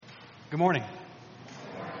Good morning.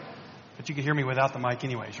 But you can hear me without the mic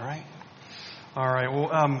anyways, right? All right. Well,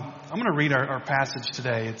 I'm going to read our passage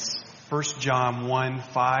today. It's 1 John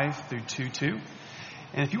 1:5 through 2:2.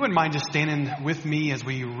 And if you wouldn't mind just standing with me as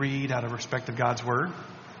we read out of respect of God's Word,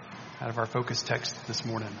 out of our focus text this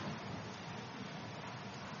morning.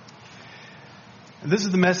 And this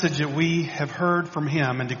is the message that we have heard from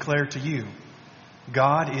Him and declare to you.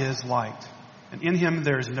 God is light, and in Him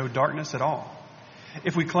there is no darkness at all.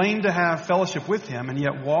 If we claim to have fellowship with Him and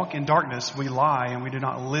yet walk in darkness, we lie and we do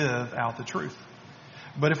not live out the truth.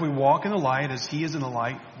 But if we walk in the light as He is in the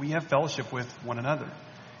light, we have fellowship with one another.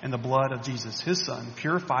 And the blood of Jesus, His Son,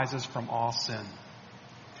 purifies us from all sin.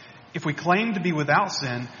 If we claim to be without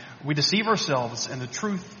sin, we deceive ourselves and the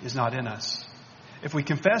truth is not in us. If we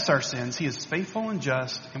confess our sins, He is faithful and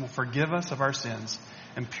just and will forgive us of our sins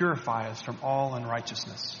and purify us from all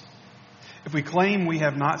unrighteousness. If we claim we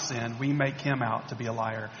have not sinned, we make Him out to be a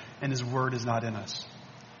liar, and His word is not in us.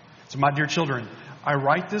 So my dear children, I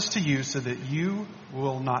write this to you so that you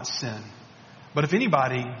will not sin. But if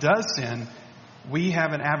anybody does sin, we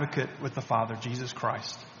have an advocate with the Father, Jesus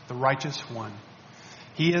Christ, the righteous one.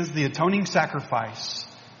 He is the atoning sacrifice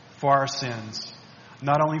for our sins,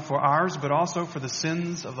 not only for ours, but also for the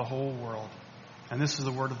sins of the whole world. And this is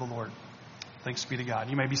the word of the Lord. Thanks be to God.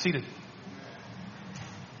 You may be seated.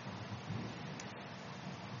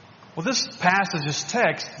 Well, this passage, this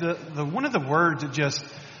text, the one of the words that just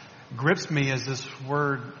grips me is this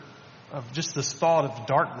word of just this thought of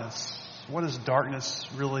darkness. What does darkness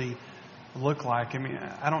really look like? I mean,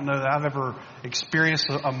 I don't know that I've ever experienced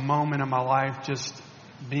a moment in my life just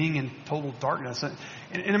being in total darkness. And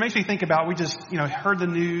it makes me think about, we just, heard the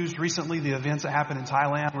news recently, the events that happened in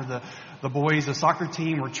Thailand where the boys, the soccer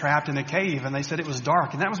team, were trapped in a cave and they said it was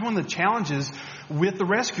dark. And that was one of the challenges with the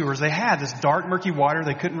rescuers. They had this dark, murky water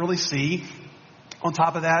they couldn't really see. On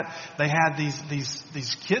top of that, they had these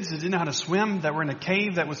kids that didn't know how to swim, that were in a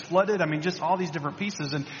cave that was flooded. I mean, just all these different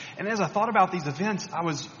pieces. And as I thought about these events, I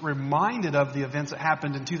was reminded of the events that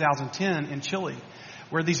happened in 2010 in Chile,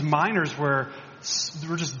 where these miners were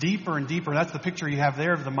just deeper and deeper. That's the picture you have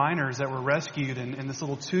there of the miners that were rescued in this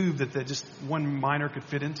little tube that just one miner could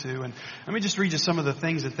fit into. And let me just read you some of the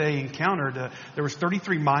things that they encountered. There was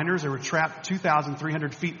 33 miners that were trapped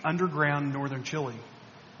 2,300 feet underground in northern Chile.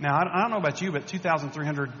 Now, I don't know about you, but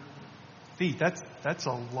 2,300 feet, that's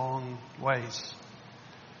a long ways.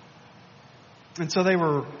 And so they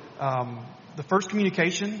were, the first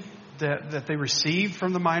communication that they received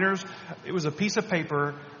from the miners, it was a piece of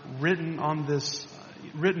paper written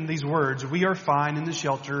these words: "We are fine in the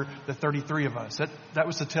shelter, the 33 of us." That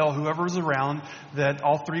was to tell whoever was around that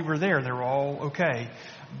all three were there. They were all okay.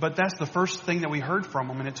 But that's the first thing that we heard from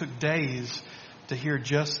them, and it took days to hear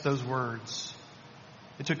just those words.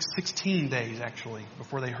 It took 16 days, actually,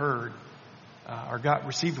 before they heard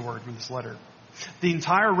received word from this letter. The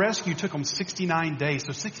entire rescue took them 69 days.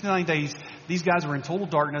 So 69 days, these guys were in total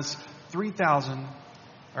darkness,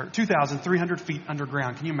 2,300 feet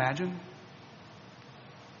underground. Can you imagine?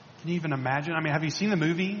 Can you even imagine? I mean, have you seen the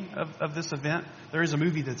movie of this event? There is a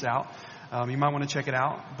movie that's out. You might want to check it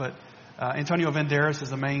out. But Antonio Banderas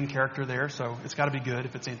is the main character there, so it's got to be good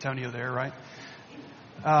if it's Antonio there, right?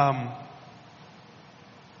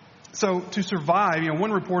 So to survive,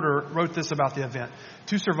 one reporter wrote this about the event.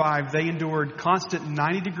 To survive, they endured constant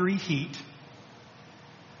 90-degree heat,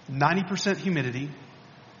 90% humidity.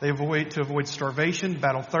 They to avoid starvation,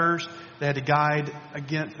 battle thirst. They had to guard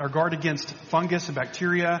against fungus and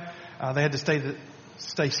bacteria. They had to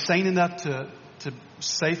stay sane enough to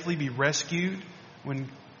safely be rescued when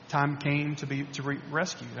time came to be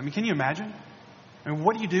rescued. I mean, can you imagine? I mean,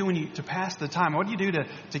 what do you do to pass the time? What do you do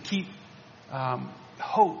to keep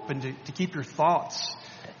hope and to keep your thoughts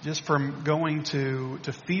just from going to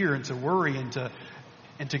fear and to worry and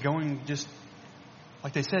to going, just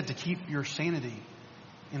like they said, to keep your sanity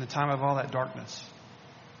in the time of all that darkness?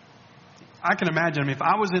 I can imagine, if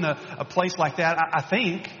I was in a place like that, I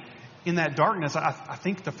think in that darkness, I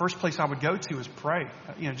think the first place I would go to is pray.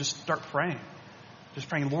 Just start praying. Just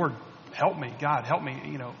praying, Lord, help me. God, help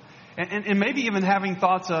me. And maybe even having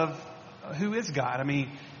thoughts of, who is God? I mean,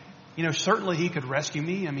 certainly He could rescue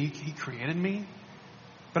me. I mean, He created me.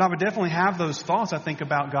 But I would definitely have those thoughts, I think,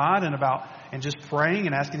 about God and just praying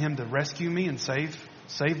and asking Him to rescue me and save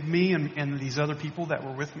me and these other people that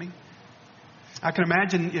were with me. I can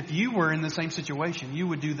imagine if you were in the same situation, you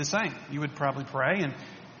would do the same. You would probably pray and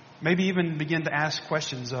maybe even begin to ask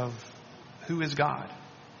questions of, who is God?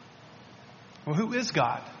 Well, who is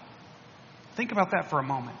God? Think about that for a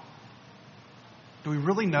moment. Do we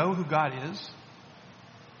really know who God is?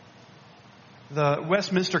 The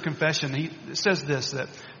Westminster Confession, he says this, that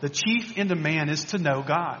the chief end of man is to know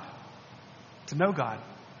God. To know God.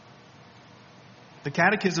 The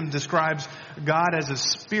Catechism describes God as a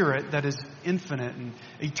spirit that is infinite and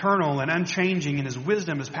eternal and unchanging in His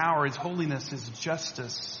wisdom, His power, His holiness, His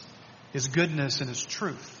justice, His goodness, and His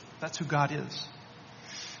truth. That's who God is.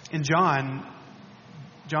 In 1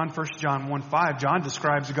 John 1:5, John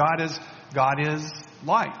describes God is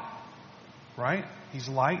light. Right? He's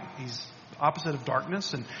light. He's the opposite of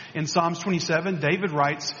darkness. And in Psalms 27, David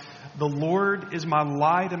writes, "The Lord is my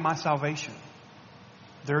light and my salvation."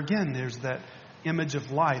 There again, there's that image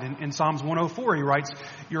of light. In Psalms 104, he writes,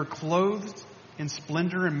 "You're clothed in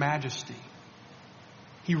splendor and majesty."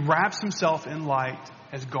 He wraps Himself in light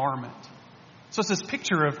as garment. So it's this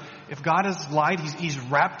picture of if God is light, He's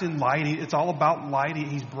wrapped in light. It's all about light.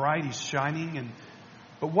 He's bright. He's shining.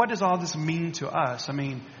 But what does all this mean to us? I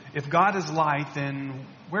mean, if God is light, then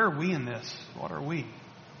where are we in this? What are we?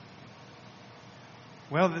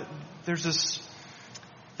 Well, there's this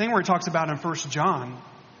thing where it talks about in 1 John,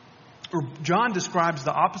 or John describes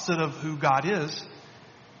the opposite of who God is.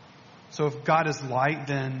 So if God is light,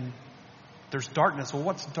 then there's darkness. Well,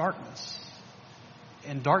 what's darkness?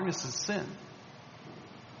 And darkness is sin.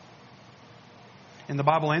 In the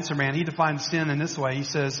Bible Answer Man, he defines sin in this way. He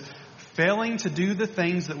says, failing to do the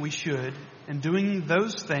things that we should and doing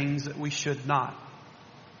those things that we should not.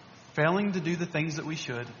 Failing to do the things that we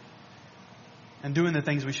should and doing the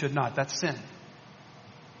things we should not. That's sin.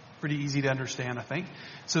 Pretty easy to understand, I think.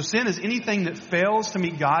 So sin is anything that fails to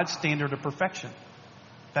meet God's standard of perfection.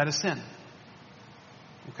 That is sin.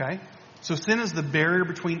 Okay? So sin is the barrier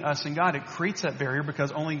between us and God. It creates that barrier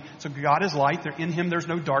because so God is light. In Him there's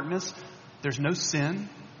no darkness. There's no sin.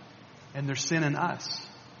 And there's sin in us.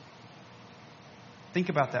 Think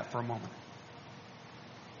about that for a moment.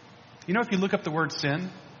 You know, if you look up the word sin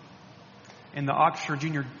in the Oxford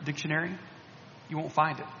Junior Dictionary, you won't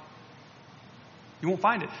find it. You won't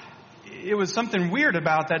find it. It was something weird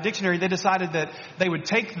about that dictionary. They decided that they would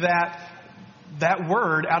take that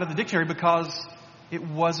word out of the dictionary because it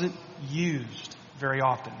wasn't used very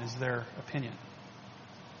often, is their opinion.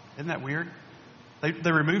 Isn't that weird?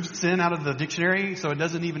 They removed sin out of the dictionary so it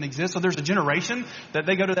doesn't even exist. So there's a generation that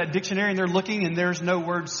they go to that dictionary and they're looking and there's no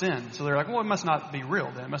word sin. So they're like, well, it must not be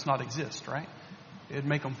real then. It must not exist, right? It'd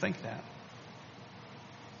make them think that.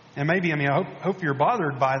 And maybe, I hope you're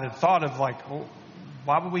bothered by the thought of like, well,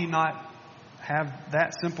 why would we not have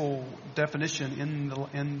that simple definition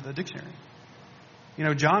in the dictionary? You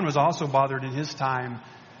know, John was also bothered in his time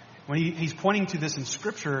when he's pointing to this in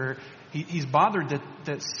Scripture. He's bothered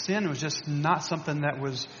that sin was just not something that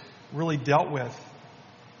was really dealt with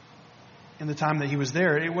in the time that he was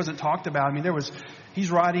there. It wasn't talked about.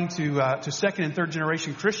 He's writing to second and third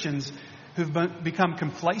generation Christians who've become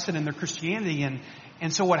complacent in their Christianity,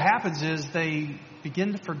 and so what happens is they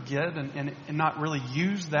begin to forget and not really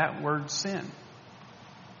use that word sin.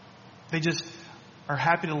 They just are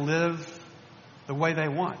happy to live the way they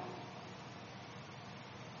want.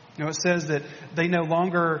 You know, it says that they no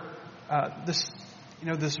longer this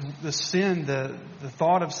sin, the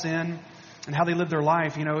thought of sin, and how they live their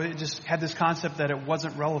life. You know, it just had this concept that it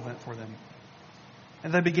wasn't relevant for them,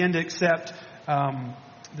 and they began to accept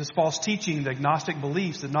this false teaching, the Gnostic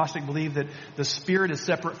beliefs. The Gnostic believe that the spirit is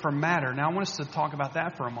separate from matter. Now, I want us to talk about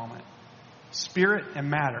that for a moment. Spirit and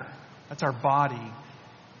matter. That's our body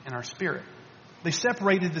and our spirit. They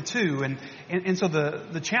separated the two. And so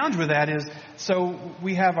the challenge with that is, so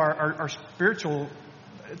we have our spiritual,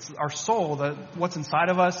 it's our soul, what's inside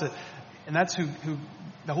of us, and that's who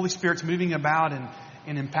the Holy Spirit's moving about and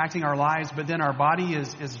impacting our lives. But then our body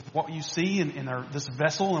is what you see in this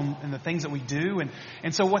vessel and the things that we do.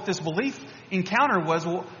 And so what this belief encounter was,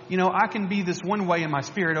 well, you know, I can be this one way in my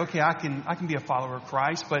spirit. Okay, I can be a follower of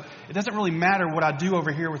Christ, but it doesn't really matter what I do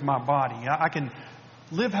over here with my body. I can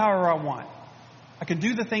live however I want. I can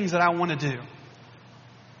do the things that I want to do.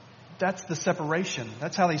 That's the separation.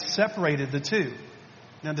 That's how they separated the two.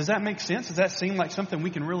 Now, does that make sense? Does that seem like something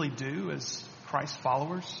we can really do as Christ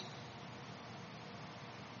followers?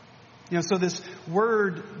 You know, so this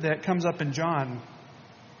word that comes up in John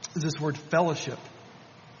is this word fellowship.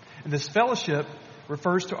 And this fellowship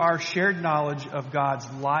refers to our shared knowledge of God's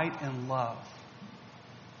light and love.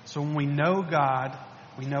 So when we know God,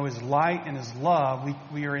 we know His light and His love,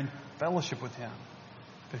 we are in fellowship with Him.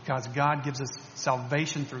 Because God gives us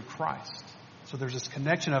salvation through Christ. So there's this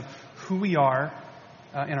connection of who we are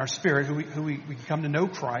in our spirit, who we come to know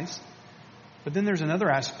Christ. But then there's another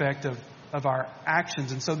aspect of our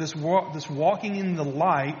actions. And so this walking in the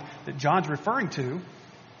light that John's referring to,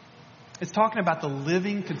 it's talking about the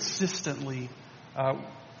living consistently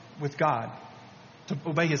with God. to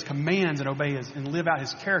obey His commands and and live out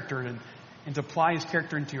His character and to apply His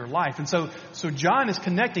character into your life. And so John is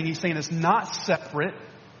connecting. He's saying it's not separate,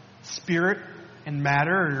 spirit and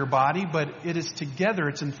matter or your body, but it is together.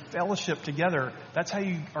 It's in fellowship together. That's how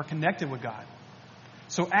you are connected with God.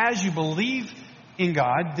 So as you believe in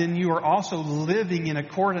God, then you are also living in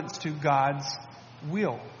accordance to God's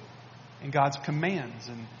will and God's commands,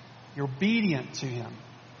 and you're obedient to Him.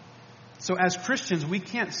 So as Christians, we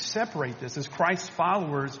can't separate this. As Christ's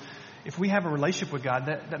followers, if we have a relationship with God,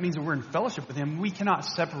 that means that we're in fellowship with Him. We cannot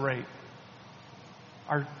separate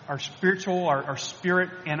our spiritual, our spirit,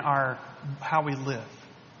 and how we live.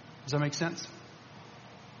 Does that make sense?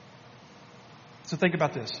 So think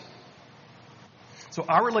about this. So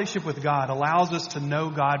our relationship with God allows us to know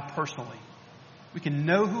God personally. We can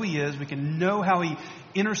know who He is. We can know how He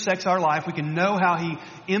intersects our life. We can know how He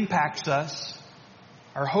impacts us.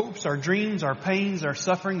 Our hopes, our dreams, our pains, our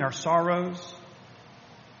suffering, our sorrows.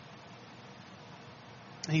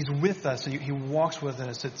 And He's with us. He walks with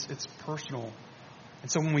us. It's personal. And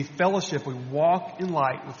so when we fellowship, we walk in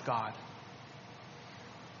light with God.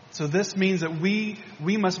 So this means that we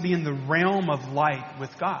must be in the realm of light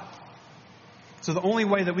with God. So the only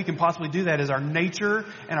way that we can possibly do that is our nature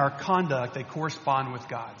and our conduct, they correspond with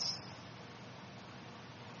God's.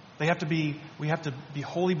 We have to be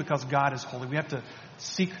holy because God is holy. We have to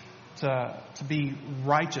seek to be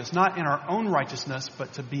righteous, not in our own righteousness,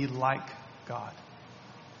 but to be like God.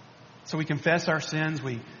 So we confess our sins.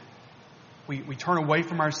 We turn away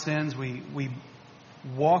from our sins. We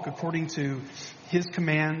walk according to His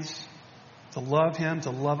commands, to love Him, to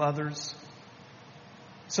love others.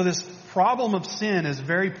 So this problem of sin is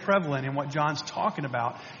very prevalent in what John's talking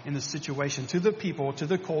about in this situation, to the people, to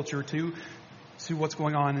the culture, to what's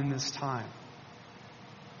going on in this time.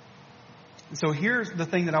 And so here's the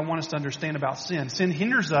thing that I want us to understand about sin. Sin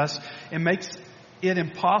hinders us and makes it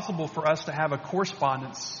impossible for us to have a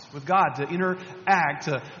correspondence with God, to interact,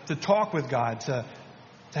 to talk with God, to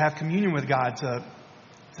have communion with God, to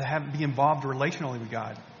be involved relationally with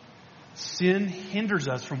God. Sin hinders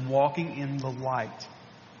us from walking in the light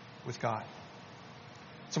with God.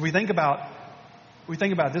 So we think about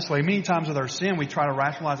it this way. Many times with our sin, we try to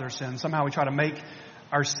rationalize our sin. Somehow we try to make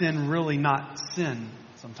our sin really not sin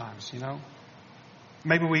sometimes,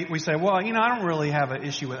 Maybe we say, well, I don't really have an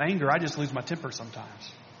issue with anger. I just lose my temper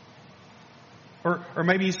sometimes. Or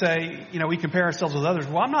maybe you say, we compare ourselves with others.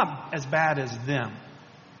 Well, I'm not as bad as them.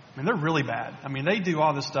 They're really bad. They do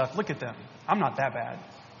all this stuff. Look at them. I'm not that bad.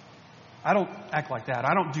 I don't act like that.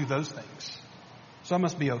 I don't do those things. So I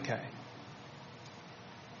must be okay.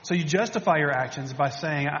 So you justify your actions by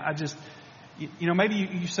saying, maybe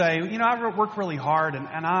you say, I work really hard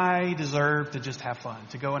and I deserve to just have fun,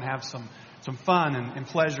 to go and have some fun and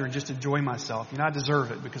pleasure and just enjoy myself. I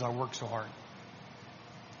deserve it because I work so hard.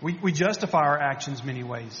 We justify our actions many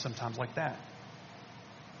ways sometimes like that.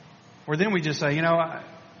 Or then we just say,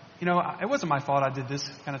 it wasn't my fault I did this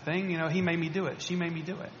kind of thing. He made me do it. She made me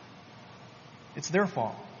do it. It's their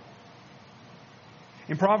fault.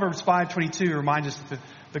 In Proverbs 5:22 reminds us that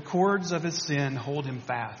the cords of his sin hold him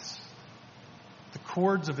fast. The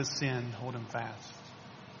cords of his sin hold him fast.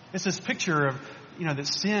 It's this picture of, that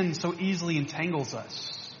sin so easily entangles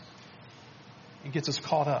us and gets us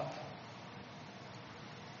caught up.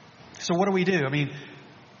 So what do we do?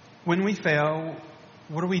 When we fail,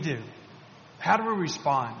 what do we do? How do we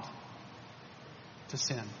respond to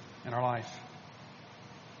sin in our life?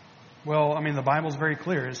 Well, the Bible's very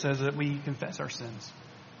clear. It says that we confess our sins.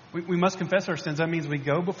 We must confess our sins. That means we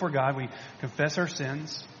go before God, we confess our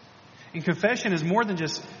sins. And confession is more than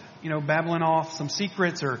just, babbling off some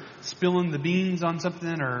secrets or spilling the beans on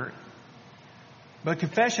something, but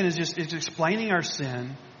confession is just explaining our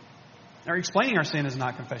sin. Or explaining our sin is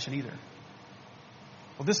not confession either.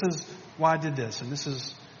 Well, this is why I did this, and this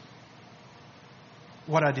is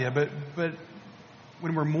what I did. But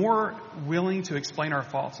when we're more willing to explain our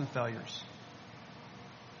faults and failures,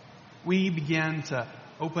 we begin to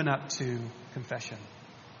open up to confession.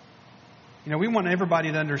 We want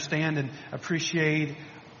everybody to understand and appreciate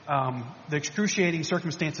the excruciating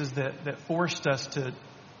circumstances that forced us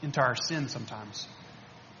into our sin sometimes.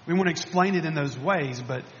 We want to explain it in those ways,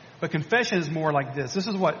 but confession is more like this. This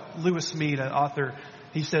is what Lewis Smead, an author,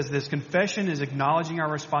 he says this: confession is acknowledging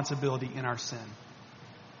our responsibility in our sin.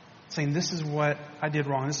 Saying, this is what I did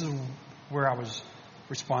wrong. This is where I was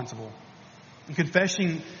responsible. And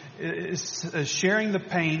confessing is sharing the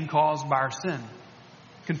pain caused by our sin.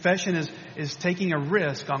 Confession is taking a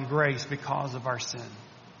risk on grace because of our sin.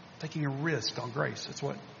 Taking a risk on grace. That's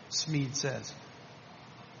what Smead says.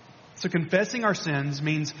 So confessing our sins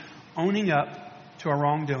means owning up to our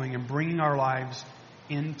wrongdoing and bringing our lives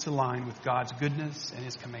into line with God's goodness and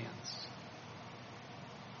His commands.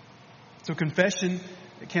 So confession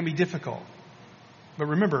can be difficult. But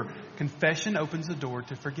remember, confession opens the door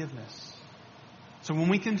to forgiveness. So when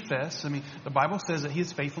we confess, the Bible says that He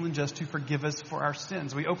is faithful and just to forgive us for our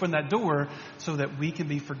sins. We open that door so that we can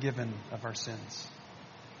be forgiven of our sins.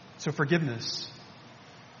 So forgiveness.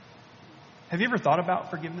 Have you ever thought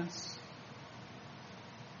about forgiveness?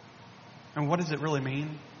 And what does it really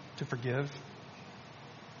mean to forgive?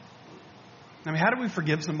 How do we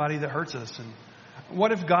forgive somebody that hurts us? And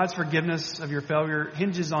what if God's forgiveness of your failure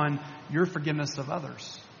hinges on your forgiveness of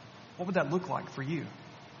others? What would that look like for you?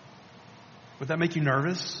 Would that make you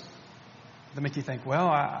nervous? Would that make you think, well,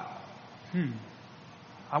 I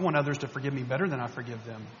want others to forgive me better than I forgive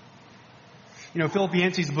them? Philip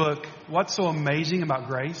Yancey's book, What's So Amazing About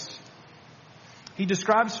Grace? He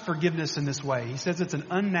describes forgiveness in this way. He says it's an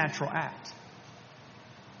unnatural act.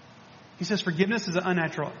 He says forgiveness is an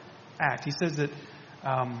unnatural act. He says that,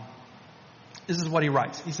 this is what he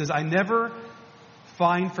writes. He says, I never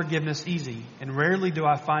find forgiveness easy, and rarely do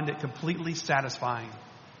I find it completely satisfying.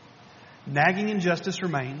 Nagging injustice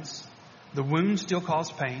remains. The wounds still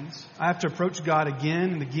cause pains. I have to approach God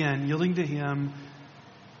again and again, yielding to Him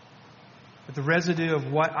with the residue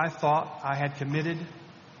of what I thought I had committed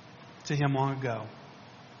to Him long ago.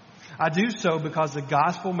 I do so because the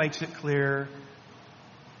gospel makes it clear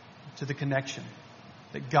to the connection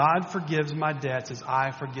that God forgives my debts as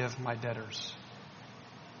I forgive my debtors.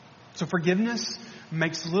 So forgiveness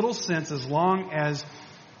makes little sense as long as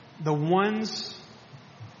the ones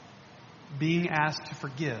being asked to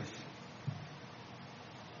forgive.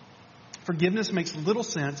 Forgiveness makes little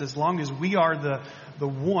sense as long as we are the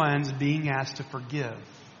ones being asked to forgive.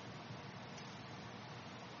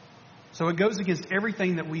 So it goes against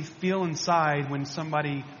everything that we feel inside when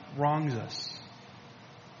somebody wrongs us.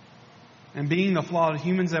 And being the flawed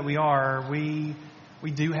humans that we are, we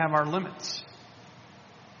do have our limits.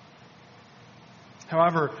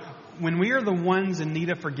 However, when we are the ones in need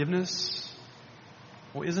of forgiveness,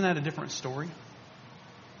 well, isn't that a different story?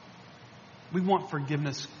 We want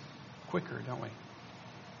forgiveness quicker, don't we?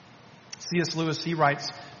 C.S. Lewis, he writes,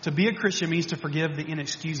 to be a Christian means to forgive the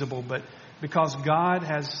inexcusable, but because God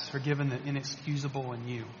has forgiven the inexcusable in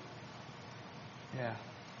you. Yeah.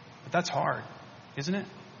 But that's hard, isn't it?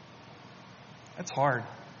 That's hard.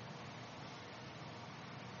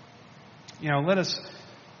 Let us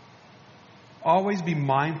always be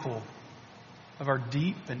mindful of our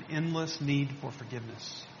deep and endless need for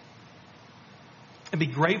forgiveness. And be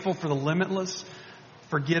grateful for the limitless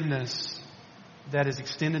forgiveness that is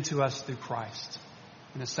extended to us through Christ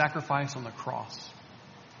and His sacrifice on the cross.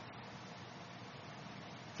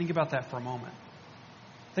 Think about that for a moment.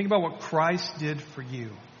 Think about what Christ did for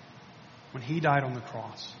you when He died on the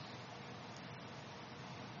cross.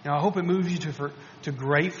 Now, I hope it moves you to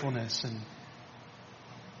gratefulness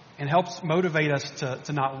and helps motivate us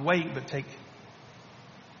to not wait, but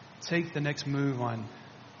take the next move on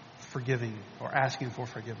forgiving or asking for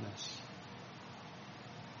forgiveness.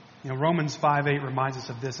 Romans 5:8 reminds us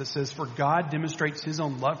of this. It says, for God demonstrates His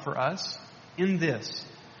own love for us in this,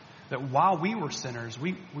 that while we were sinners,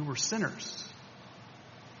 we were sinners.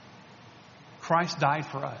 Christ died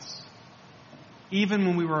for us. Even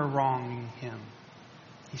when we were wronging Him,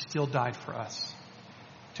 He still died for us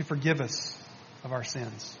to forgive us of our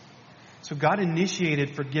sins. So God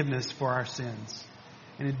initiated forgiveness for our sins.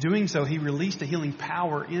 And in doing so, He released a healing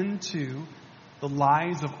power into the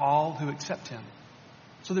lives of all who accept Him.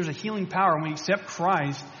 So there's a healing power. When we accept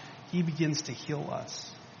Christ, He begins to heal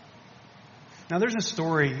us. Now there's a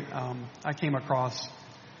story I came across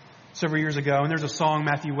several years ago, and there's a song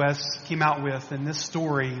Matthew West came out with, and the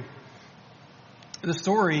story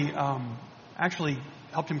actually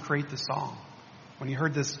helped him create this song. When he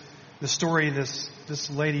heard this story, this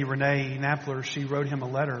lady, Renee Napler, she wrote him a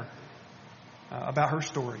letter about her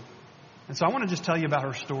story. And so I want to just tell you about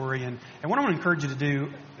her story. And what I want to encourage you to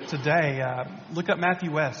do today, look up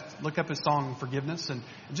Matthew West, look up his song, Forgiveness, and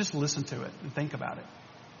just listen to it and think about it.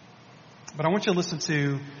 But I want you to listen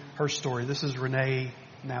to her story. This is Renee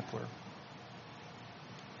Napler.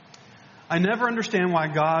 I never understand why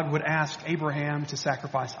God would ask Abraham to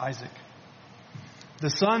sacrifice Isaac, the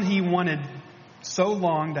son he wanted so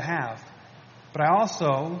long to have. But I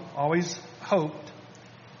also always hoped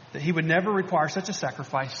that He would never require such a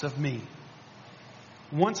sacrifice of me.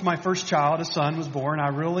 Once my first child, a son, was born, I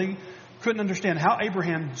really couldn't understand how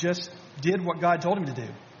Abraham just did what God told him to do.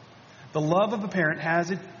 The love of a parent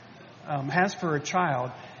has for a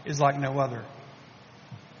child is like no other.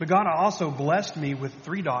 But God also blessed me with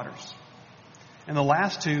 3 daughters. and the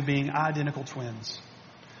last two being identical twins.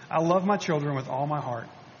 I love my children with all my heart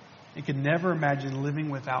and could never imagine living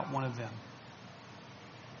without one of them.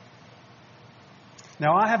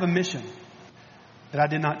 Now I have a mission that I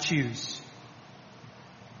did not choose.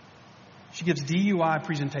 She gives DUI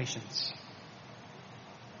presentations.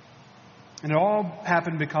 And it all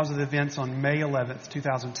happened because of the events on May 11th,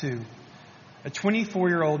 2002. A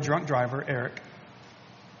 24-year-old drunk driver, Eric,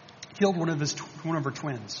 killed one of her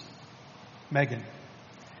twins, Megan,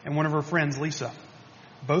 and one of her friends, Lisa.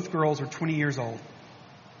 Both girls are 20 years old.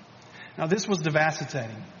 Now, this was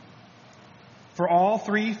devastating for all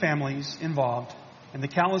three families involved and the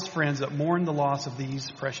countless friends that mourned the loss of these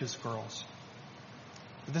precious girls.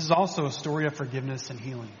 But this is also a story of forgiveness and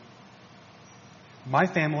healing. My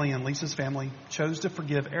family and Lisa's family chose to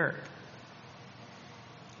forgive Eric.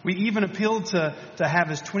 We even appealed to have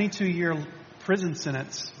his 22-year prison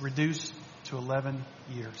sentence reduced to 11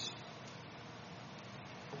 years.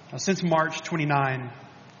 Now, since March 29,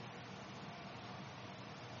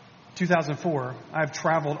 2004, I have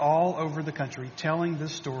traveled all over the country telling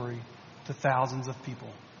this story to thousands of people,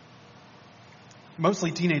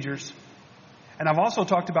 mostly teenagers. And I've also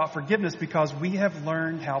talked about forgiveness because we have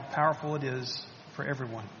learned how powerful it is for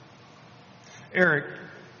everyone. Eric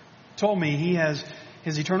told me he has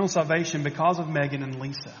his eternal salvation because of Megan and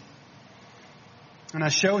Lisa. And I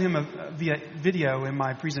show him a video in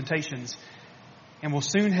my presentations, and will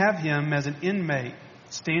soon have him as an inmate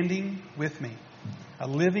standing with me, a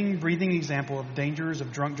living, breathing example of dangers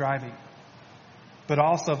of drunk driving, but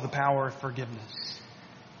also of the power of forgiveness.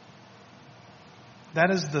 That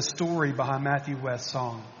is the story behind Matthew West's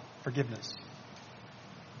song, Forgiveness.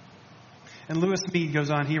 And Lewis Mead goes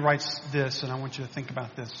on, he writes this, and I want you to think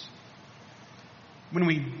about this. When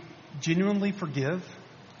we genuinely forgive,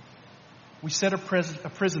 we set a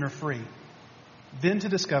prisoner free. Then to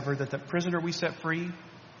discover that the prisoner we set free,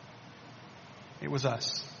 it was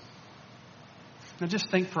us. Now just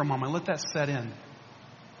think for a moment. Let that set in.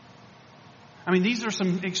 I mean, these are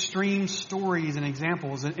some extreme stories and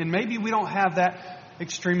examples. And maybe we don't have that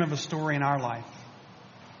extreme of a story in our life.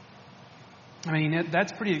 I mean,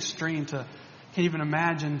 that's pretty extreme to can't even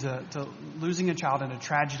imagine to losing a child in a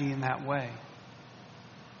tragedy in that way.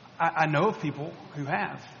 I know of people who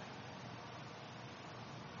have.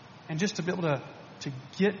 And just to be able to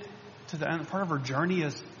get to the end, part of our journey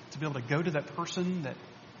is to be able to go to that person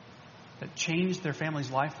that changed their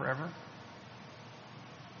family's life forever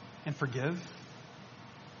and forgive.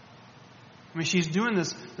 I mean, she's doing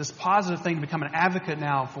this positive thing to become an advocate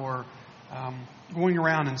now for going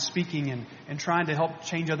around and speaking and trying to help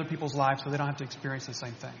change other people's lives so they don't have to experience the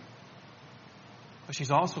same thing. But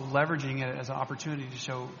she's also leveraging it as an opportunity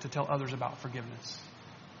to tell others about forgiveness,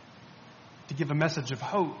 to give a message of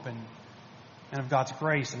hope and of God's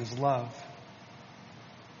grace and His love.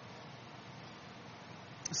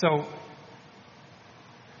 So,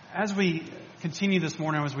 as we continue this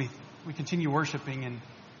morning, as we continue worshiping, and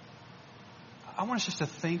I want us just to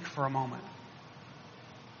think for a moment.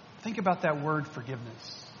 Think about that word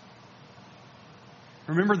forgiveness.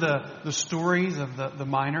 Remember the stories of the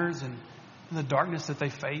miners and the darkness that they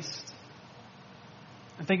faced.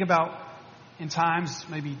 And think about, in times,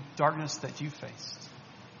 maybe darkness that you faced.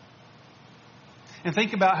 And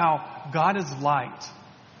think about how God is light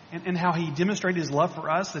and how He demonstrated His love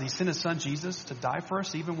for us, that He sent His Son Jesus to die for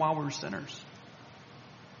us even while we were sinners.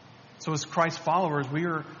 So as Christ followers, we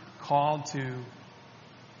are called to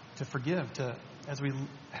forgive. As we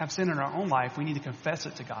have sin in our own life, we need to confess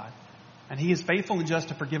it to God. And He is faithful and just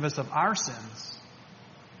to forgive us of our sins.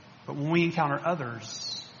 But when we encounter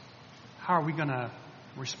others, how are we going to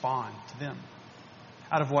respond to them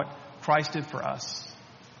out of what Christ did for us?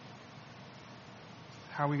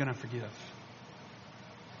 How are we going to forgive?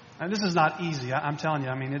 And this is not easy. I'm telling you.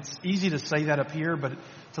 I mean, it's easy to say that up here, but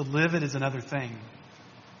to live it is another thing.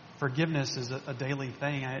 Forgiveness is a daily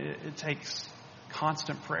thing. It takes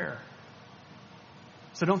constant prayer.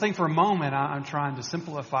 So don't think for a moment I'm trying to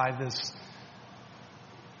simplify this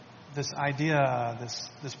idea,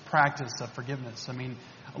 this practice of forgiveness. I mean,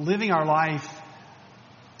 living our life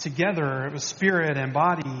together with spirit and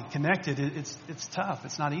body connected, it's tough.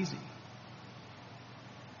 It's not easy.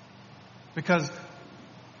 Because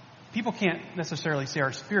people can't necessarily see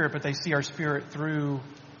our spirit, but they see our spirit they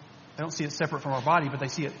don't see it separate from our body, but they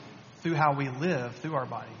see it through how we live, through our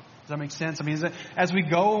body. Does that make sense? I mean, as we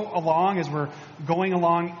go along, as we're going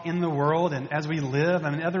along in the world, and as we live,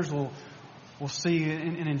 I mean, others will see,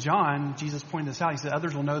 and in John, Jesus pointed this out. He said,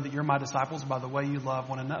 others will know that you're my disciples by the way you love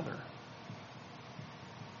one another.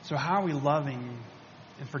 So how are we loving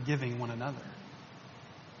and forgiving one another?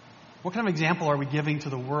 What kind of example are we giving to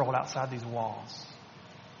the world outside these walls?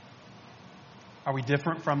 Are we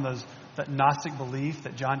different from that Gnostic belief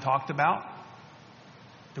that John talked about?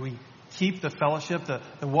 Do we keep the fellowship,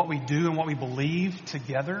 the what we do and what we believe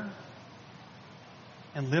together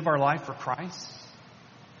and live our life for Christ?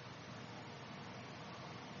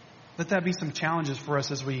 Let that be some challenges for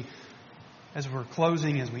us as we're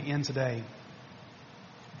closing, as we end today.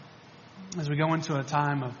 As we go into a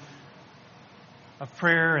time of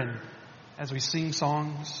prayer and as we sing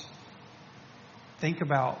songs, think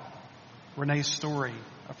about Renee's story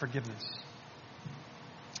of forgiveness.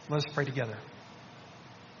 Let us pray together.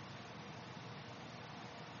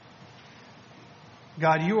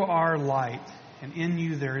 God, you are light, and in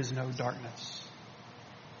you there is no darkness.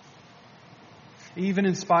 Even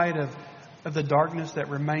in spite of the darkness that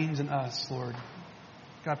remains in us, Lord,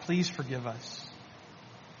 God, please forgive us.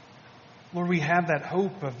 Lord, we have that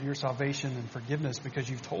hope of your salvation and forgiveness because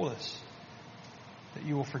you've told us that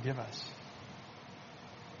you will forgive us.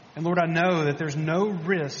 And Lord, I know that there's no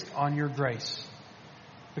risk on your grace,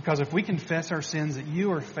 because if we confess our sins, that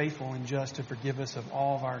you are faithful and just to forgive us of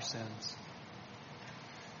all of our sins.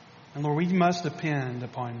 And Lord, we must depend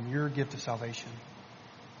upon your gift of salvation,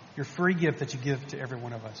 your free gift that you give to every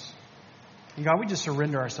one of us. And God, we just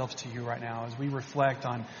surrender ourselves to you right now as we reflect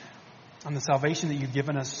on the salvation that you've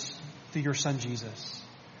given us through your Son, Jesus.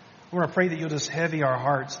 Lord, I pray that you'll just heavy our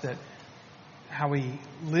hearts, that how we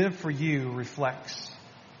live for you reflects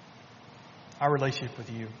our relationship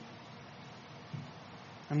with you.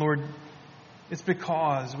 And Lord, it's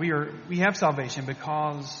because we have salvation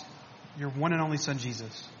because your one and only Son,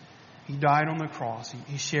 Jesus, he died on the cross.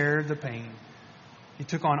 He shared the pain. He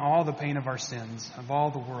took on all the pain of our sins, of all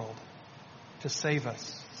the world, to save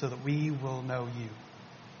us so that we will know you.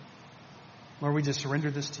 Lord, we just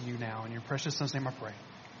surrender this to you now. In your precious Son's name I pray.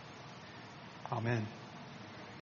 Amen.